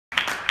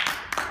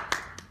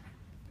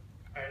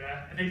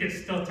I think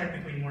it's still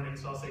technically morning,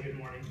 so I'll say good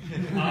morning.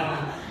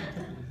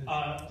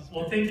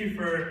 Well, thank you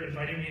for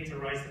inviting me to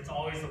Rice. It's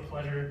always a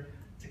pleasure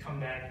to come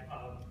back.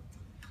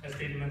 As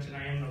David mentioned,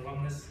 I am an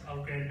alumnus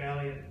of Grand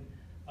Valley and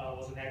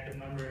was an active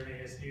member of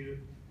ASU.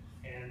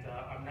 And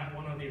I'm not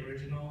one of the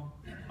original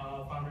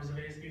founders of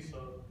ASU,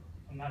 so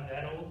I'm not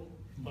that old.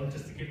 But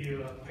just to give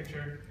you a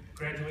picture,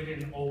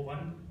 graduated in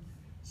 '01.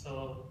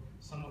 So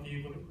some of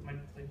you might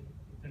have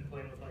been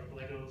playing with like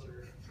Legos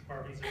or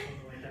Barbies or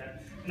something like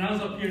that. And I was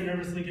up here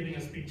nervously giving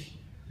a speech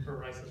for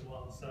Rice as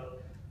well. So,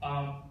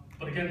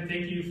 but again,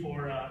 thank you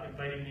for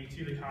inviting me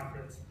to the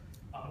conference.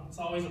 It's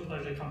always a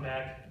pleasure to come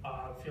back.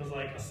 It feels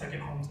like a second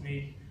home to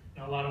me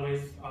in a lot of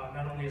ways,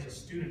 not only as a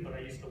student, but I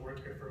used to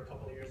work here for a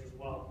couple of years as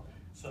well.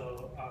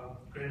 So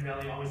Grand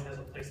Valley always has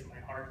a place in my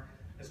heart,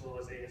 as well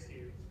as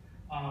ASU.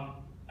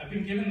 I've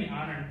been given the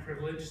honor and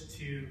privilege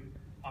to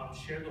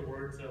share the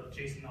words of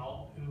Jason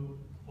Alt, who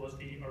was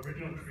the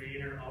original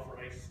creator of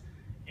Rice.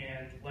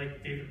 And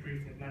like David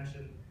briefly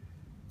mentioned,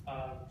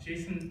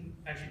 Jason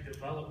actually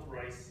developed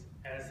Rice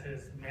as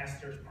his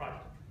master's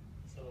project.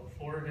 So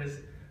for his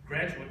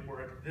graduate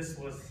work, this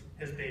was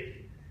his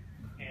baby.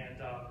 And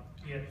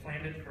he had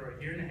planned it for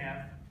a year and a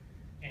half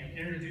and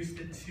introduced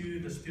it to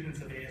the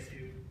students of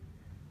ASU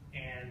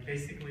and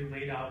basically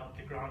laid out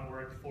the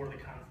groundwork for the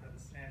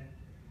conference. And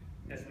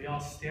as we all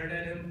stared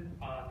at him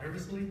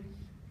nervously,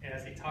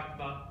 as he talked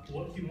about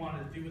what he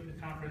wanted to do with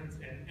the conference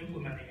and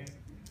implementing it,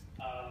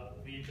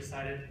 we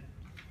decided,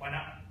 why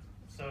not?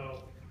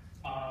 So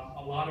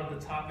a lot of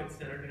the topics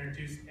that are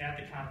introduced at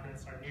the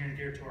conference are near and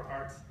dear to our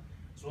hearts,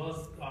 as well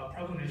as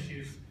prevalent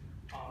issues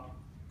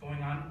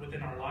going on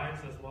within our lives,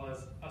 as well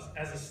as us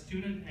as a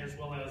student, as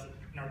well as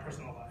in our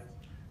personal lives.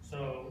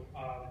 So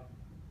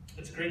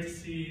it's great to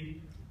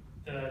see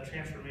the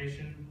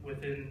transformation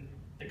within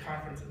the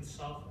conference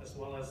itself, as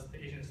well as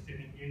the Asian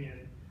Student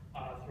Union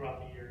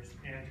throughout the years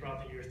and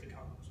throughout the years to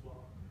come as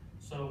well.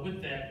 So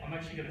with that, I'm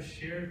actually going to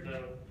share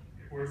the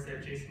words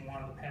that Jason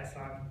wanted to pass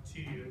on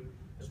to you,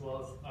 as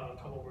well as a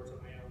couple words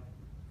of my own.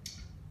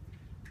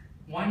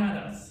 Why not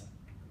us?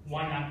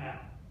 Why not now?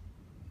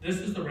 This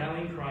is the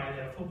rallying cry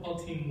that a football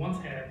team once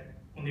had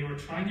when they were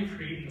trying to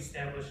create and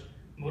establish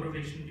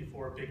motivation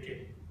before a big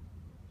game.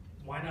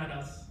 Why not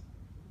us?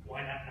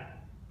 Why not now?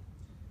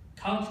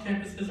 College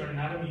campuses are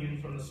not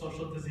immune from the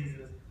social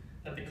diseases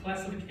that the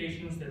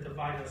classifications that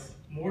divide us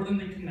more than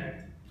they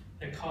connect,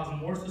 that cause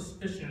more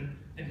suspicion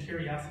than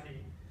curiosity,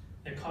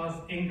 that cause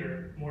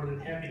anger more than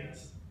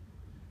happiness.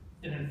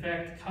 And in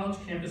fact, college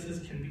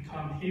campuses can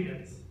become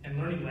havens and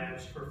learning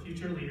labs for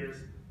future leaders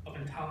of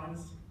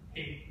intolerance,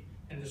 hate,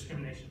 and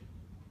discrimination,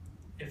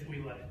 if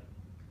we let it.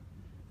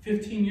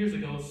 15 years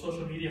ago,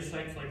 social media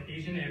sites like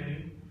Asian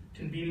Avenue,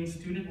 convening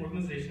student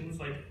organizations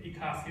like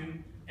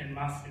ICASU and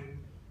MASU,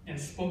 and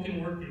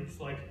spoken word groups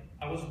like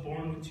I Was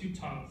Born with Two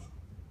Tongues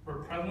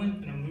were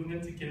prevalent in a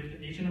movement to give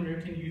the Asian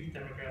American youth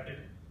demographic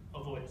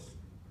a voice.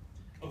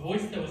 A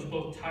voice that was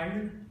both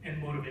tired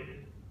and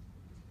motivated.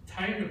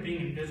 Tired of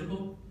being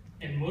invisible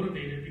and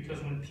motivated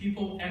because when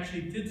people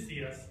actually did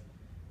see us,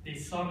 they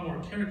saw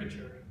more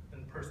caricature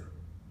than person.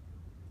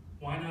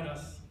 Why not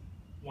us?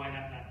 Why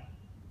not now?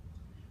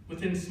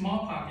 Within small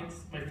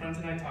pockets, my friends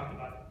and I talked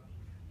about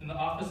it. In the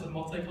Office of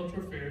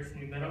Multicultural Affairs,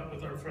 we met up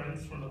with our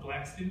friends from the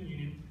Black Student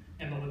Union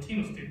and the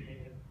Latino Student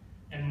Union,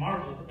 and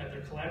marveled at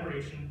their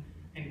collaboration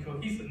and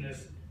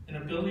cohesiveness and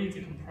ability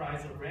to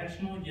comprise a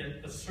rational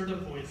yet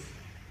assertive voice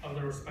of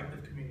their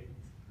respective communities,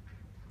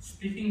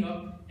 speaking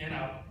up and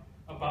out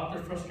about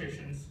their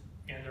frustrations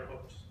and their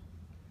hopes.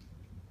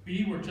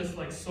 We were just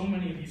like so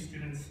many of these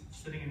students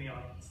sitting in the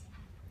audience.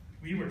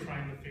 We were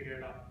trying to figure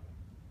it out.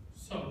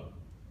 So,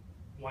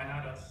 why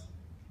not us?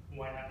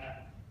 Why not now?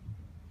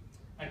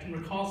 I can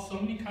recall so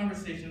many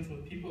conversations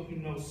with people who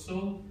know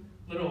so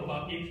little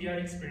about API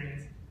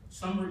experience,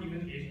 some were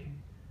even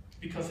Asian,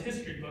 because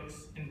history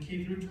books in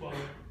K through 12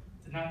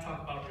 did not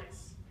talk about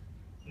race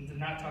and did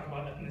not talk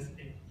about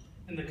ethnicity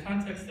in the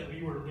context that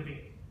we were living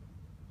in.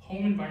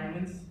 Home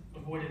environments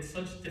avoided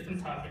such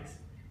different topics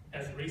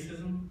as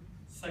racism,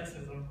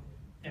 sexism,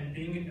 and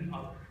being an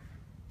other.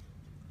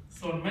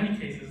 So in many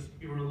cases,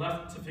 we were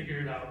left to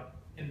figure it out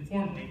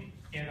informally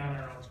and on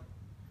our own,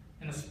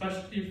 and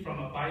especially from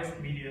a biased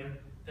media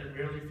that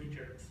rarely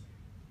featured us.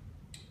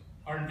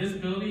 Our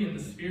invisibility in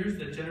the spheres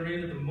that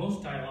generated the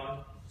most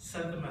dialogue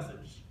sent the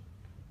message,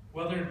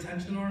 whether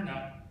intentional or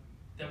not,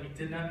 that we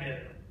did not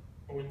matter,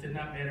 or we did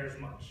not matter as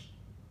much,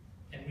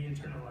 and we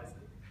internalized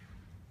it.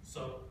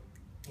 So,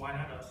 why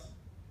not us?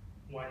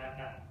 Why not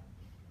now?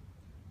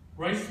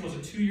 Rice was a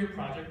 2-year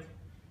project.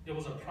 It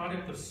was a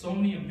product of so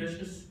many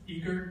ambitious,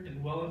 eager,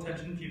 and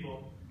well-intentioned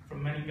people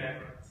from many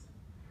backgrounds.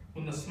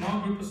 When the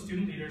small group of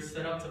student leaders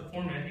set out to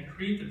format and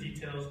create the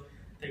details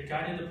that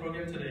guided the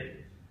program today,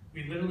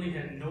 we literally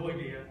had no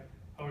idea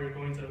how we were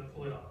going to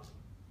pull it off.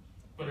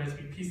 But as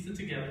we pieced it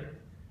together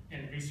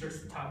and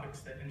researched the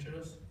topics that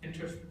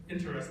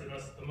interested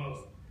us the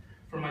most,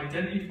 from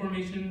identity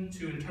formation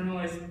to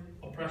internalized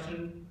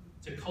oppression,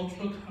 to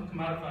cultural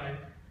commodified,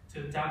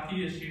 to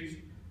adoptee issues,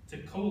 to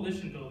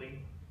coalition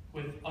building,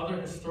 with other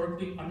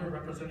historically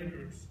underrepresented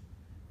groups.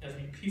 As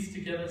we pieced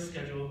together a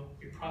schedule,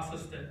 we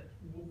processed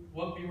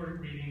what we were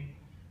reading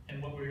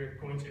and what we were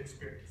going to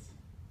experience.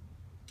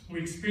 We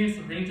experienced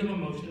a range of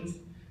emotions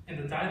and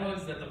the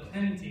dialogues that the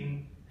planning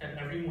team had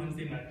every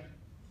Wednesday night.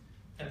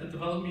 At the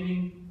development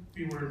meeting,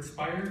 we were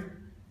inspired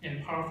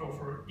and powerful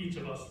for each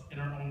of us in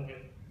our own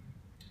way.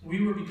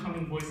 We were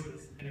becoming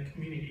voices in a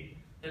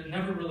community that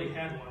never really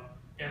had one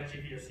at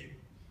GVSU.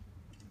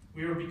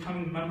 We were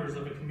becoming members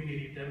of a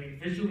community that we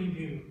visually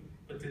knew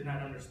but did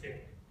not understand.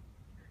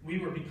 We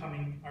were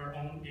becoming our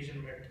own Asian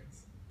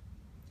Americans.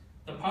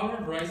 The power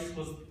of Rice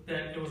was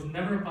that it was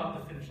never about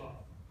the finish line.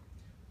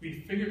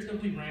 We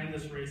figuratively ran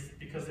this race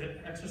because the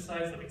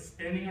exercise of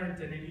expanding our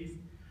identities,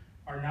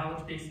 our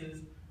knowledge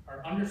bases,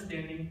 our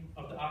understanding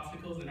of the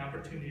obstacles and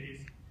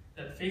opportunities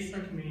that faced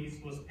our communities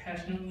was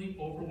passionately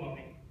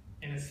overwhelming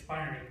and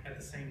inspiring at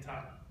the same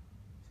time.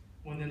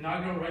 When the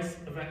inaugural Rice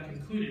event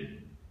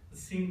concluded, it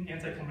seemed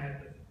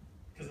anticlimactic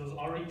because it was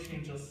already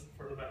changed us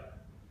for the better.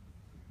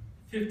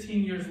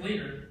 15 years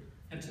later,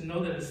 and to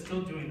know that it's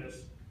still doing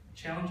this,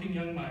 challenging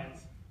young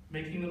minds,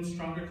 making them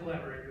stronger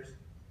collaborators,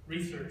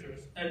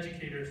 researchers,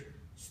 educators,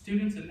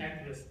 students, and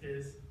activists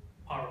is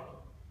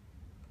powerful.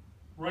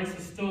 Rice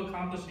is still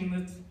accomplishing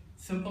its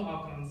simple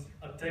outcomes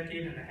a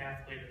decade and a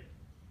half later.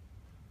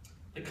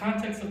 The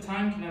context of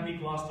time cannot be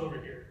glossed over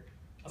here.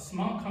 A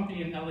small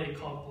company in LA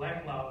called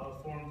Black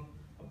Lava formed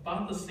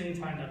about the same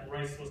time that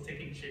Rice was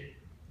taking shape.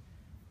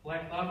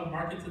 Black Lava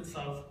markets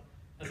itself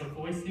as a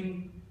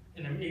voicing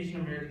an Asian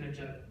American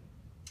agenda.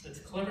 Its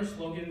clever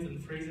slogans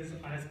and phrases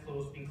on its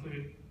clothes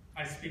include,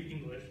 "I speak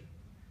English,"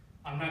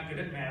 "I'm not good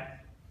at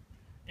math,"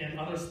 and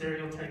other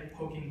stereotype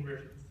poking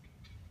versions.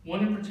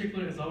 One in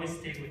particular has always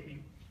stayed with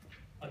me,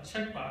 a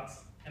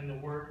checkbox and the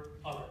word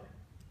other.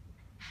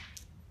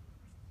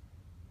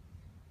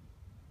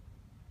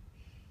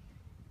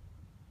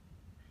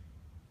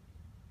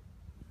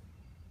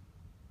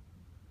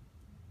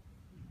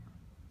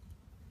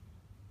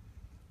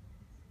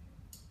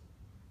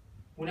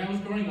 When I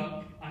was growing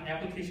up, on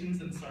applications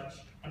and such,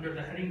 under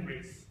the heading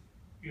race,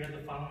 you had the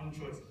following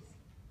choices: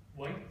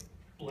 white,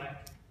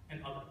 black,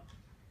 and other.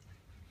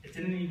 It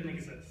didn't even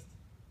exist.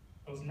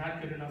 I was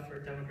not good enough for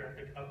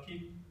demographic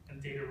upkeep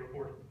and data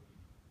reporting.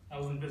 I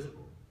was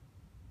invisible.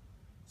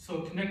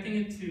 So connecting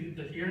it to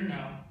the here and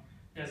now,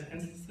 as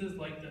instances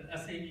like the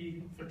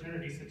SAE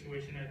fraternity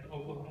situation at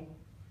the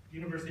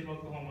University of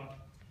Oklahoma,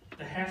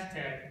 the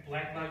hashtag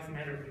Black Lives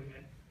Matter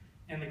movement,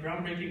 and the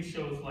groundbreaking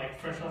shows like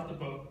Fresh Off the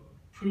Boat,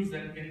 proves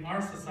that in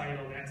our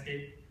societal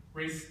landscape,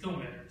 race still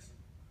matters,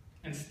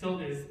 and still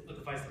is a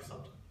divisive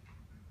subject.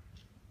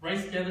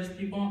 Rice gathers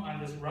people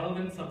on this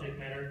relevant subject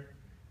matter.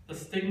 The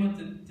stigma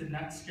did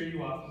not scare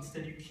you off.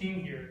 Instead, you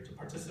came here to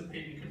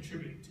participate and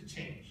contribute to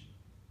change,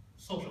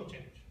 social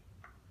change.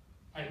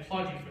 I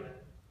applaud you for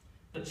that.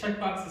 The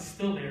checkbox is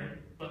still there,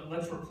 but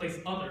let's replace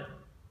other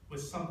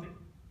with something.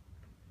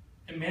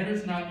 It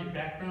matters not your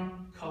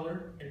background,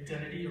 color,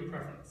 identity, or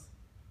preference.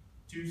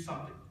 Do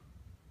something.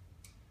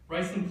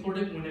 Rice implored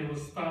it when it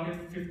was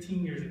founded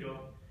 15 years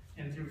ago,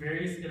 and through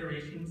various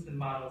iterations and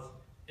models,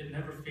 it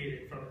never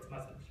faded from its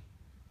message.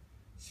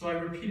 So I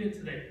repeat it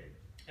today,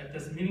 at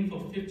this meaningful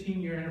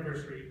 15-year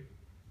anniversary,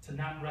 to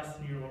not rest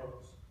in your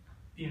laurels,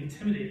 be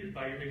intimidated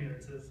by your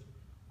ignorances,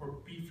 or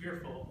be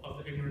fearful of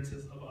the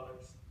ignorances of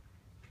others.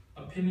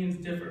 Opinions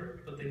differ,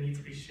 but they need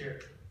to be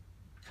shared.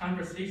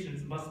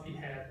 Conversations must be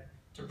had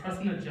to press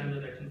an agenda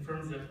that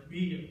confirms that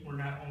we were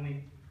not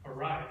only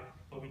arrived,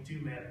 but we do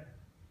matter.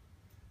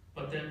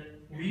 But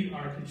that we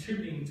are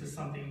contributing to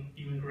something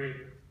even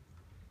greater,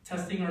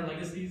 testing our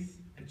legacies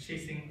and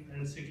chasing our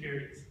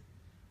insecurities.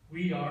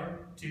 We are,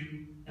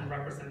 do, and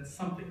represent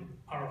something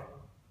powerful.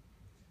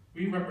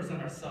 We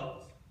represent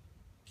ourselves.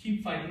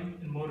 Keep fighting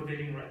and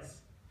motivating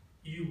Rice.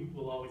 You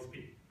will always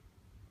be.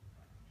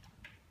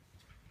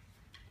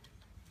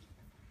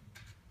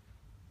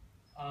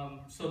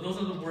 So those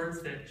are the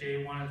words that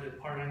Jay wanted to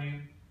impart on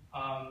you.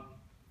 Gotta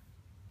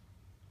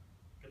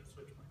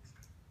switch mics.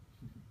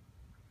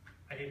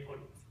 I hate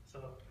podiums, so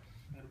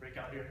I'm gonna break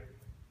out here.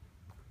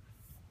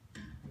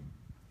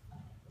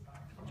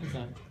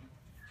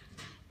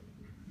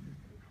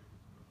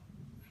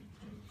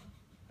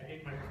 I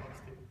hate microphones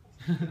too.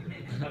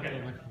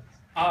 Okay.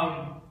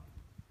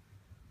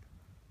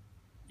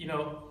 You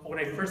know, when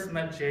I first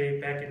met Jay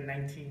back in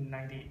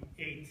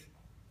 1998,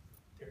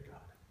 dear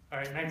God. All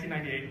right,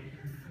 1998.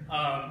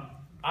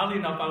 Oddly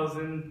enough, I was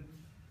in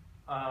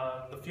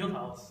the field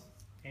house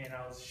and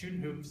I was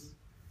shooting hoops,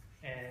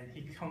 and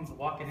he comes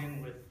walking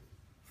in with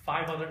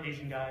 5 other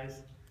Asian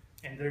guys,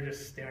 and they're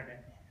just staring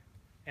at me.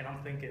 And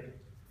I'm thinking,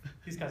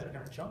 these guys are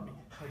gonna jump me.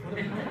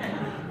 Like,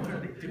 what are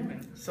they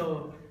doing?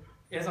 So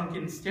as I'm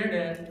getting stared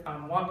at,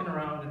 I'm walking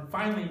around, and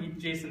finally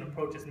Jason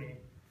approaches me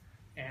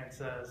and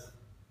says,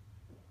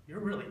 "You're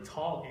a really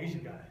tall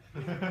Asian guy."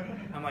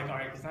 I'm like, all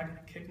right, he's not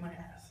gonna kick my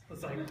ass. I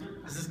was like,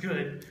 this is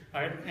good.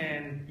 All right,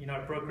 and you know, I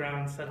broke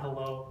ground, said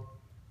hello,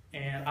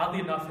 and oddly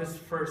enough, his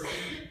first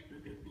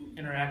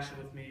interaction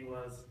with me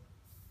was,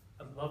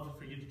 "I'd love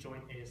for you to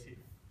join ASU."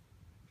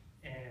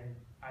 And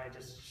I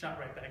just shot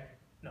right back,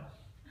 no.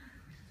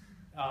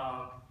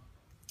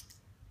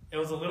 It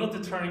was a little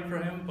deterring for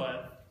him,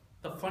 but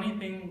the funny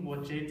thing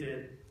what Jay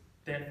did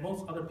that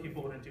most other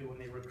people wouldn't do when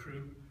they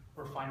recruit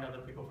or find other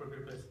people for a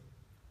group is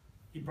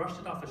he brushed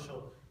it off his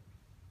shoulder.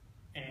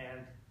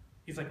 And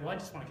he's like, well, I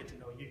just want to get to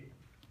know you.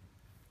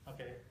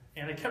 Okay.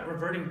 And I kept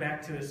reverting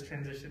back to his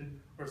transition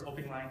or his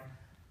opening line,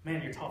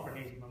 man, you're tall for an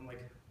Asian. I'm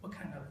like, what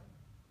kind of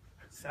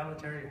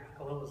salutary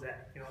hello is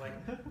that? You know, like,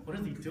 what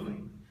is he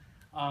doing?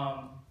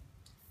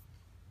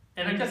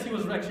 And I guess he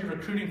was actually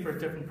recruiting for a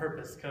different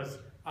purpose because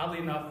oddly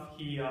enough,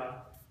 he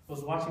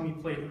was watching me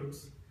play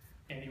hoops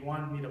and he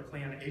wanted me to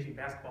play on an Asian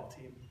basketball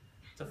team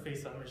to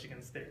face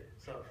Michigan State.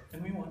 So,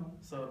 and we won.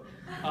 So,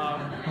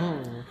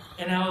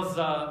 and I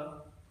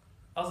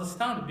was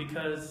astounded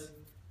because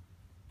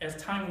as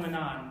time went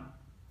on,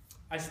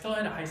 I still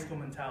had a high school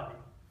mentality.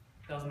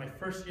 That was my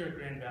first year at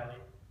Grand Valley.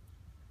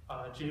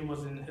 Jay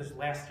was in his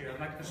last year. I'm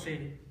not going to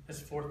say his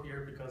fourth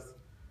year because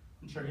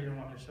I'm sure he didn't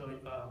want to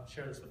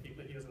share this with you,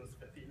 but he was in his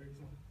fifth year.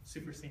 He's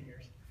super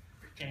seniors.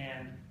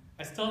 And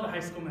I still had a high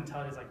school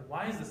mentality. It's like,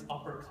 why is this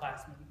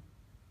upperclassman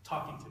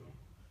talking to me?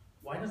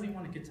 Why does he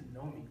want to get to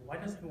know me? Why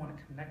does he want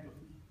to connect with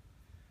me?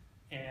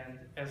 And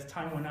as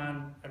time went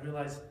on, I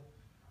realized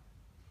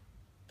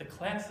the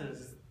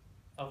classes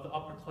of the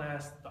upper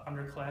class, the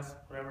underclass,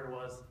 whatever it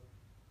was,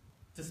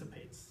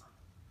 dissipates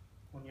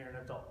when you're an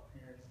adult,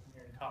 when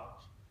you're in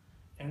college.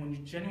 And when you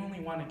genuinely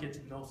want to get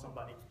to know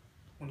somebody,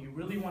 when you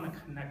really want to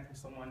connect with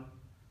someone,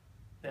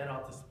 that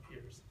all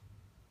disappears.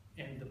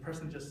 And the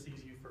person just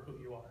sees you for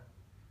who you are.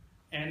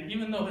 And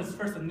even though his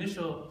first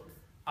initial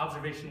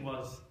observation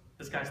was,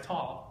 this guy's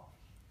tall,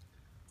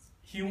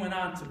 he went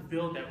on to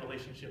build that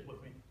relationship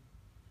with me.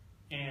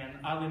 And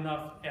oddly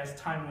enough, as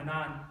time went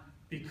on,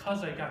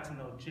 because I got to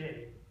know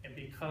Jay, and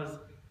because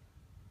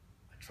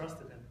I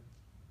trusted him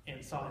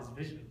and saw his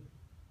vision,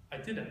 I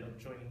did end up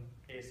joining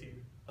ASU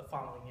the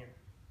following year.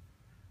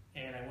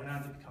 And I went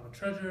on to become a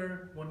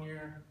treasurer one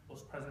year,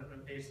 was president of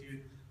ASU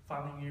the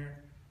following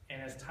year,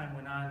 and as time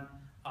went on,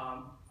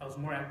 I was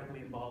more actively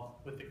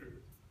involved with the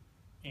group.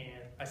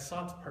 And I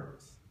saw its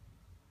purpose.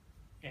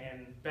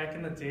 And back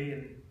in the day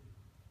in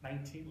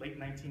late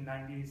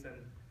 1990s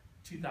and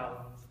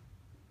 2000s,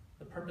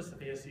 the purpose of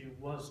ASU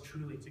was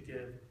truly to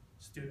give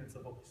students a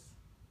voice.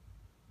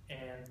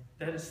 And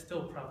that is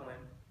still prevalent,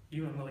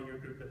 even though your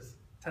group is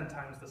 10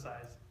 times the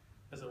size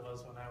as it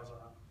was when I was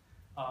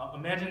around.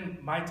 Imagine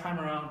my time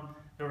around,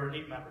 there were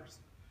 8 members.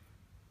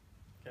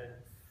 Okay,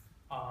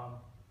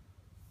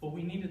 but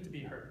we needed to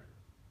be heard.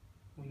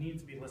 We needed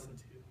to be listened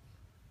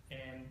to.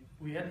 And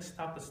we had to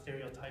stop the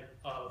stereotype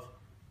of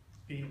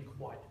being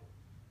quiet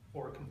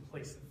or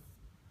complacent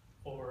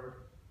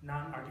or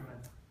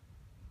non-argumentative.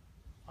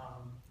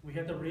 We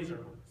had to raise our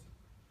voice.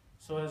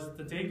 So as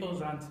the day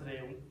goes on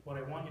today, what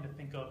I want you to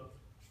think of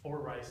for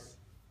Rice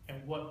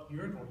and what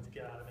you're going to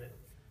get out of it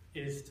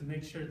is to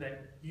make sure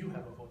that you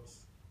have a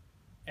voice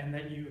and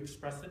that you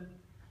express it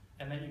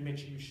and that you make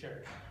sure you share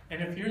it.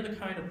 And if you're the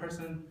kind of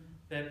person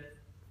that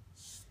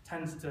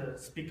tends to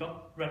speak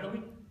up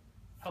readily,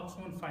 help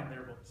someone find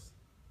their voice.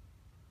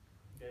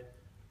 Okay?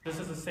 This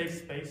is a safe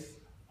space,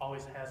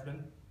 always has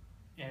been,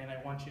 and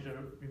I want you to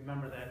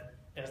remember that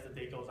as the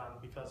day goes on,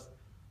 because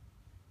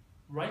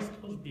Rice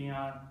goes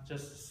beyond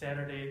just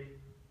Saturday.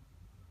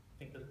 I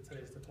think that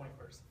today's the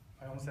 21st.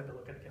 I almost had to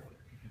look at the calendar.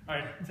 All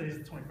right, today's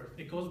the 21st.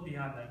 It goes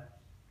beyond that.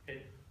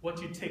 Okay? What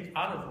you take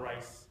out of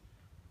Rice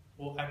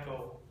will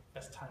echo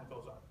as time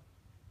goes on.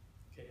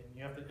 Okay? And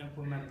you have to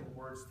implement the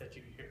words that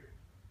you hear.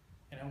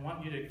 And I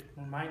want you to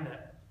remind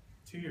that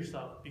to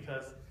yourself,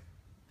 because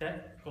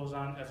that goes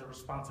on as a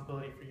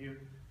responsibility for you,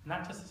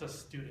 not just as a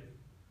student,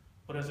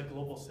 but as a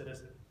global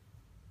citizen.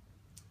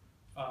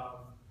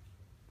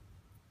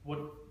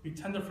 What we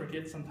tend to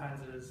forget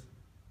sometimes is,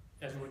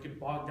 as we get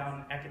bogged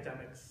down in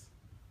academics,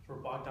 we're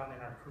bogged down in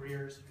our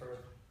careers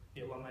for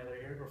the alumni that are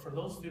here, or for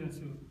those students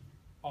who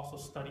also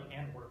study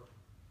and work.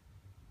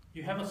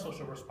 You have a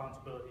social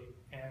responsibility,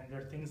 and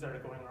there are things that are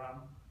going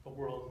around the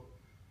world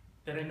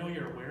that I know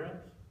you're aware of,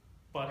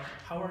 but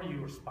how are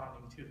you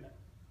responding to that?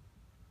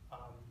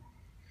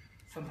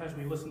 Sometimes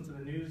we listen to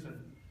the news and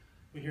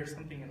we hear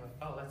something and like,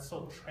 oh, that's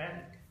so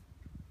tragic.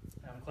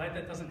 And I'm glad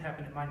that doesn't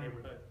happen in my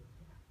neighborhood.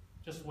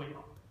 Just wait.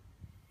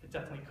 It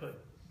definitely could.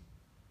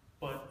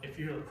 But if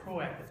you're the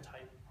proactive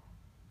type,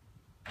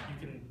 you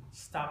can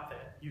stop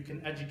that. You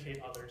can educate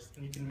others,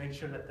 and you can make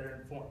sure that they're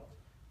informed.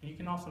 And you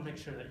can also make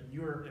sure that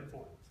you're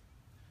informed.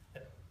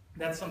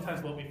 That's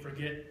sometimes what we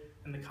forget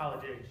in the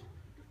college age.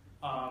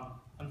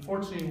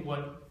 Unfortunately,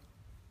 what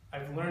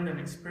I've learned and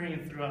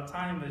experienced throughout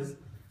time is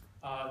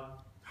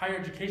higher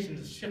education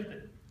has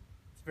shifted.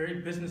 It's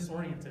very business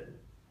oriented.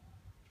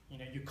 You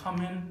know, you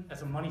come in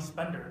as a money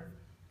spender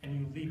and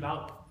you leave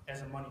out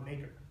as a money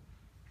maker.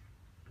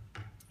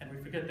 And we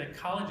forget that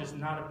college is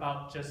not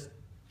about just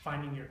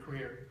finding your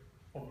career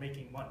or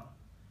making money.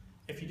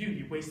 If you do,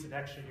 you wasted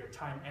actually your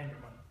time and your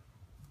money.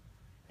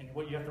 And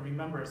what you have to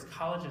remember is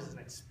college is an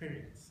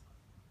experience.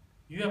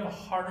 You have a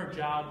harder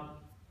job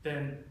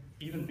than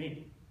even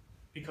me,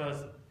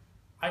 because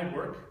I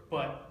work,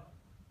 but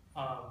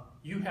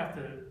you have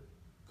to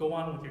go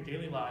on with your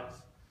daily lives.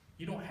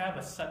 You don't have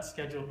a set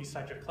schedule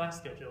beside your class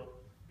schedule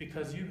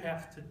because you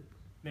have to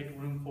make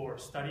room for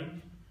study,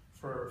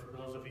 for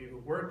those of you who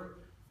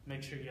work,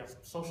 make sure you have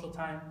some social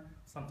time.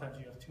 Sometimes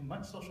you have too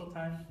much social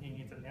time, you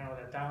need to narrow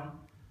that down.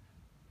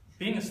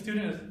 Being a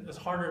student is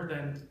harder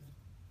than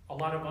a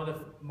lot of other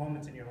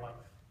moments in your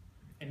life,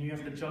 and you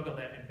have to juggle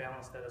that and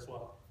balance that as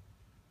well.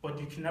 But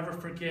you can never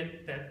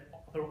forget that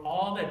through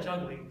all that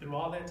juggling, through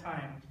all that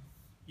time,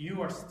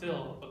 you are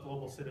still a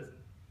global citizen.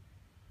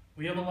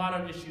 We have a lot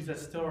of issues that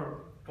still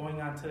are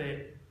going on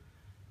today,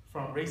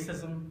 from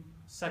racism,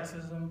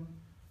 sexism,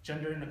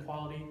 gender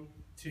inequality,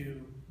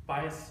 to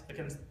bias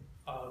against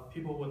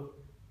people with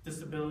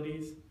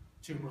disabilities,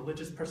 to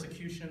religious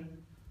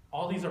persecution.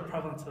 All these are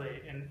prevalent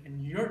today. And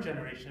in your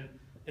generation,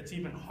 it's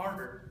even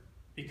harder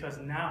because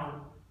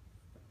now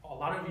a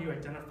lot of you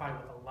identify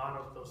with a lot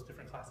of those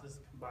different classes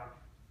combined.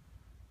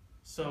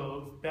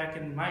 So back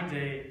in my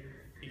day,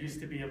 it used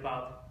to be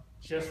about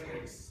just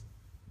race,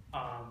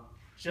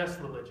 just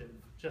religion,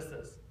 just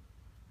this.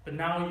 But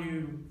now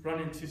you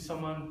run into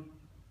someone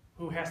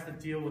who has to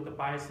deal with the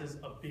biases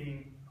of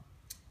being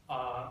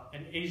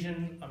an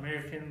Asian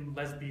American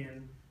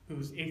lesbian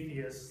who's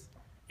atheist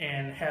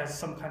and has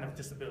some kind of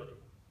disability.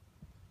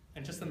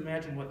 And just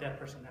imagine what that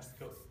person has to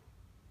go through.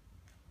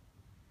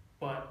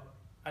 But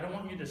I don't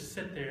want you to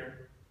sit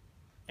there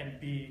and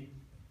be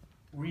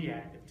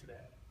reactive to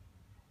that.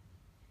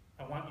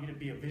 I want you to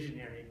be a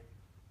visionary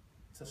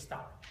to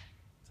stop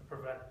it, to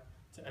prevent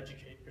it, to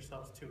educate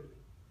yourselves to it.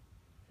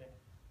 Okay?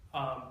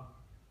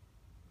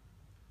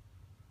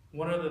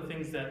 One of the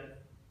things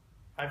that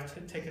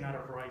I've taken out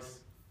of Rice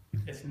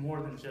is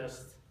more than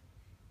just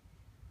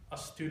a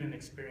student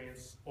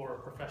experience or a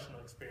professional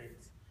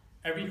experience.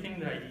 Everything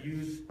that I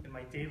use in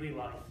my daily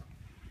life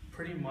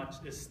pretty much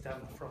is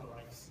stemmed from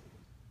Rice.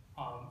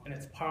 And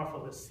it's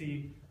powerful to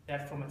see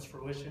that from its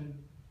fruition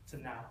to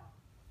now.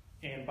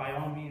 And by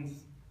all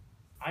means,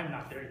 I'm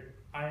not there yet.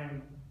 I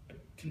am a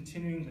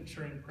continuing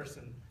maturing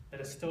person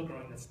that is still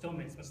growing, that still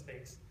makes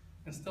mistakes,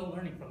 and still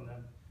learning from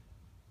them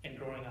and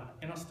growing on.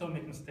 And I'll still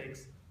make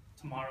mistakes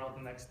tomorrow,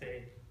 the next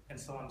day, and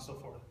so on and so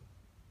forth.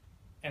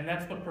 And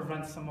that's what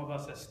prevents some of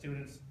us as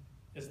students,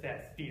 is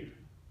that fear,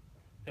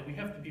 that we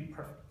have to be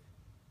perfect,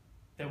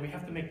 that we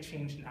have to make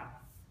change now.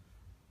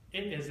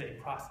 It is a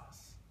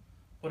process.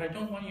 But I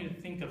don't want you to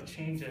think of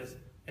change as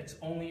it's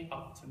only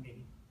up to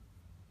me.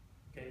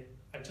 Okay?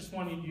 I just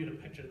want you to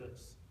picture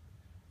this.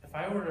 If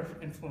I were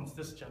to influence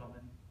this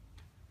gentleman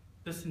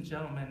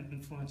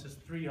influences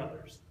 3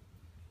 others.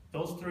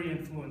 Those 3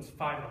 influence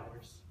 5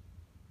 others,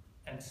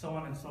 and so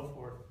on and so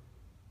forth.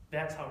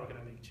 That's how we're going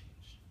to make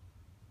change.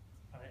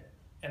 All right?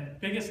 And the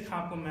biggest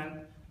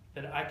compliment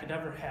that I could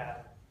ever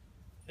have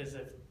is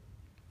if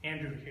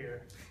Andrew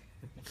here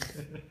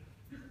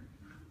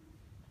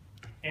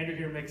Andrew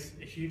here makes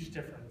a huge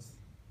difference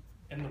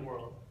in the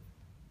world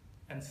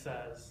and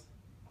says,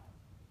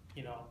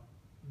 you know,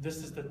 this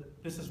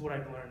is what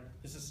I've learned,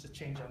 this is the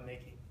change I'm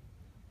making.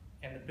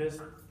 And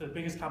the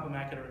biggest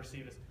compliment I could ever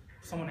receive is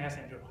someone asks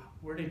Andrew,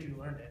 where did you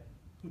learn that?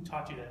 Who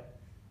taught you that?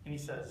 And he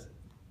says,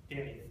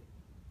 Danny did.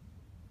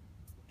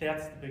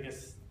 That's the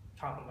biggest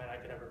compliment I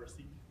could ever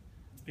receive,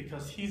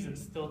 because he's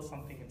instilled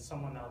something in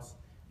someone else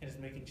and is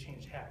making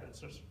change happen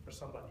for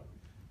somebody.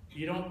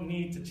 You don't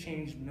need to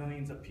change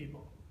millions of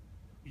people.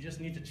 You just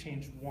need to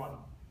change one,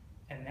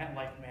 and that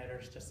life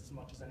matters just as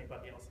much as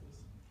anybody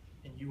else's.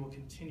 And you will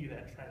continue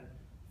that trend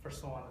for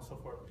so on and so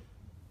forth.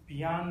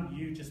 Beyond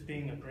you just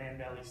being a Grand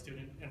Valley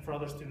student, and for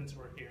other students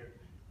who are here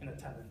in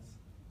attendance.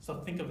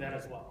 So think of that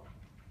as well.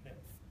 Okay.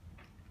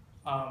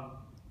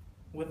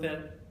 With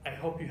that, I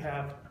hope you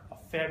have a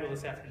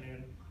fabulous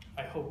afternoon.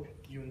 I hope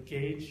you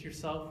engage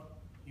yourself,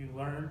 you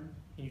learn,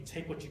 and you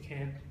take what you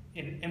can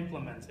and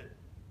implement it.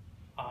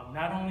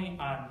 Not only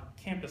on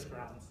campus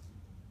grounds,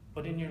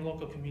 but in your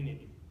local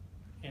community,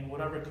 in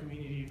whatever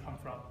community you come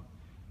from,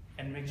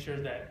 and make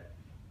sure that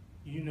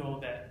you know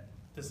that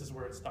this is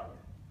where it started.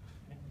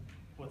 Okay?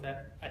 With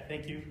that, I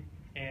thank you,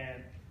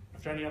 and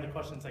if there are any other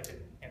questions, I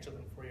could answer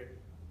them for you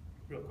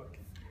real quick.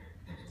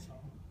 So.